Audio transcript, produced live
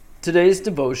Today's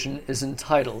devotion is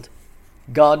entitled,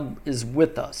 God is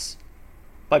With Us,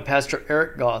 by Pastor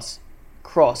Eric Goss,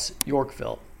 Cross,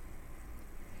 Yorkville.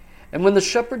 And when the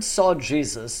shepherds saw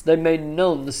Jesus, they made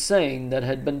known the saying that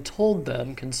had been told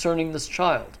them concerning this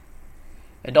child.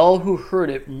 And all who heard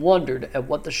it wondered at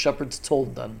what the shepherds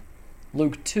told them.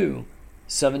 Luke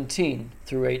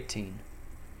 2:17-18.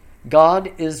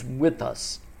 God is with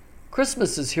us.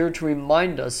 Christmas is here to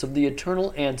remind us of the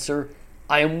eternal answer,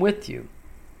 I am with you.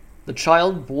 The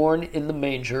child born in the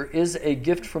manger is a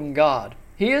gift from God.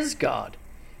 He is God.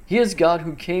 He is God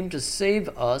who came to save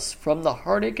us from the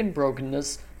heartache and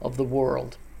brokenness of the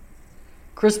world.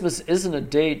 Christmas isn't a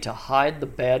day to hide the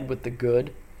bad with the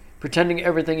good. Pretending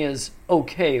everything is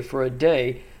okay for a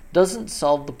day doesn't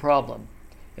solve the problem.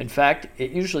 In fact,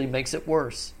 it usually makes it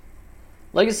worse.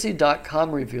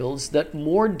 Legacy.com reveals that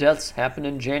more deaths happen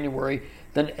in January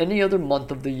than any other month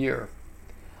of the year.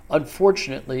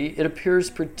 Unfortunately, it appears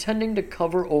pretending to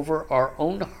cover over our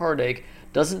own heartache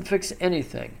doesn't fix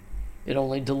anything. It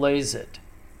only delays it.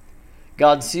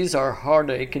 God sees our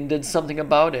heartache and did something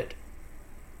about it.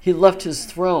 He left his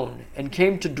throne and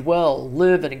came to dwell,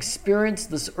 live, and experience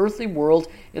this earthly world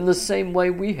in the same way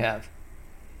we have.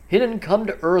 He didn't come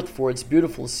to earth for its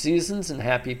beautiful seasons and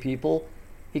happy people.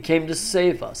 He came to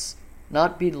save us,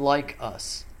 not be like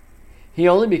us. He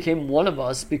only became one of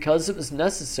us because it was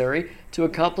necessary to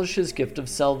accomplish his gift of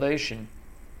salvation.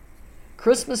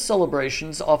 Christmas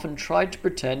celebrations often try to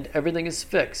pretend everything is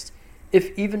fixed,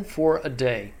 if even for a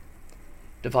day.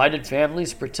 Divided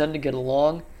families pretend to get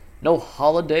along. No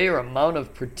holiday or amount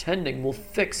of pretending will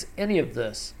fix any of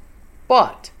this.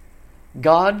 But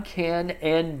God can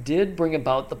and did bring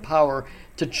about the power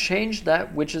to change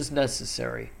that which is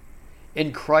necessary.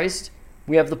 In Christ,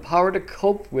 we have the power to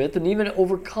cope with and even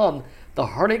overcome the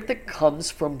heartache that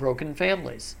comes from broken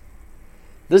families.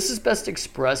 This is best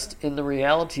expressed in the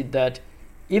reality that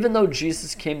even though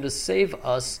Jesus came to save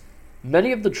us,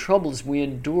 many of the troubles we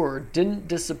endure didn't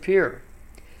disappear.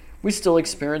 We still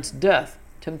experience death,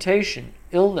 temptation,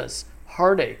 illness,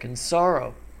 heartache, and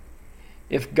sorrow.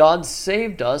 If God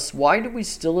saved us, why do we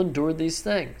still endure these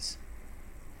things?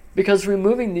 Because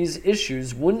removing these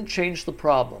issues wouldn't change the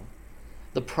problem.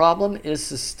 The problem is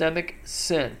systemic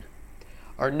sin.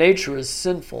 Our nature is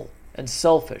sinful and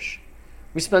selfish.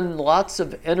 We spend lots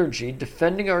of energy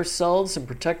defending ourselves and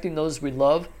protecting those we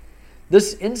love.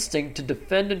 This instinct to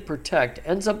defend and protect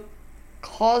ends up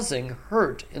causing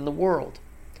hurt in the world.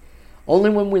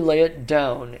 Only when we lay it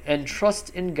down and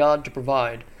trust in God to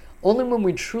provide, only when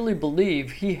we truly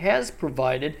believe He has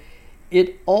provided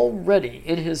it already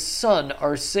in His Son,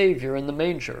 our Savior, in the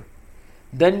manger,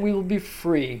 then we will be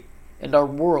free and our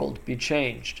world be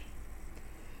changed.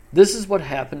 This is what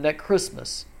happened at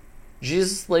Christmas.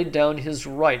 Jesus laid down His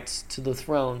rights to the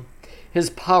throne, His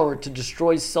power to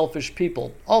destroy selfish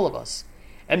people, all of us,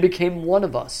 and became one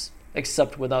of us,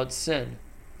 except without sin.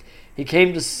 He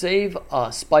came to save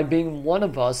us by being one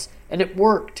of us, and it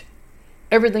worked.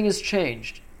 Everything has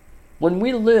changed. When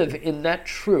we live in that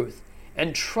truth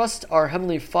and trust our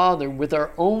Heavenly Father with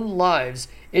our own lives,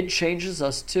 it changes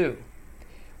us too.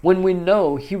 When we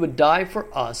know He would die for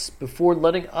us before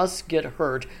letting us get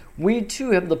hurt, we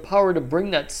too have the power to bring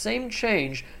that same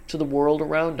change to the world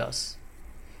around us.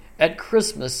 At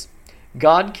Christmas,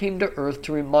 God came to earth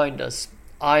to remind us,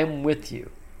 I am with you.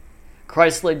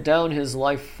 Christ laid down His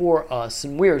life for us,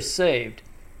 and we are saved.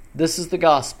 This is the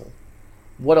gospel.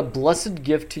 What a blessed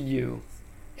gift to you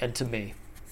and to me.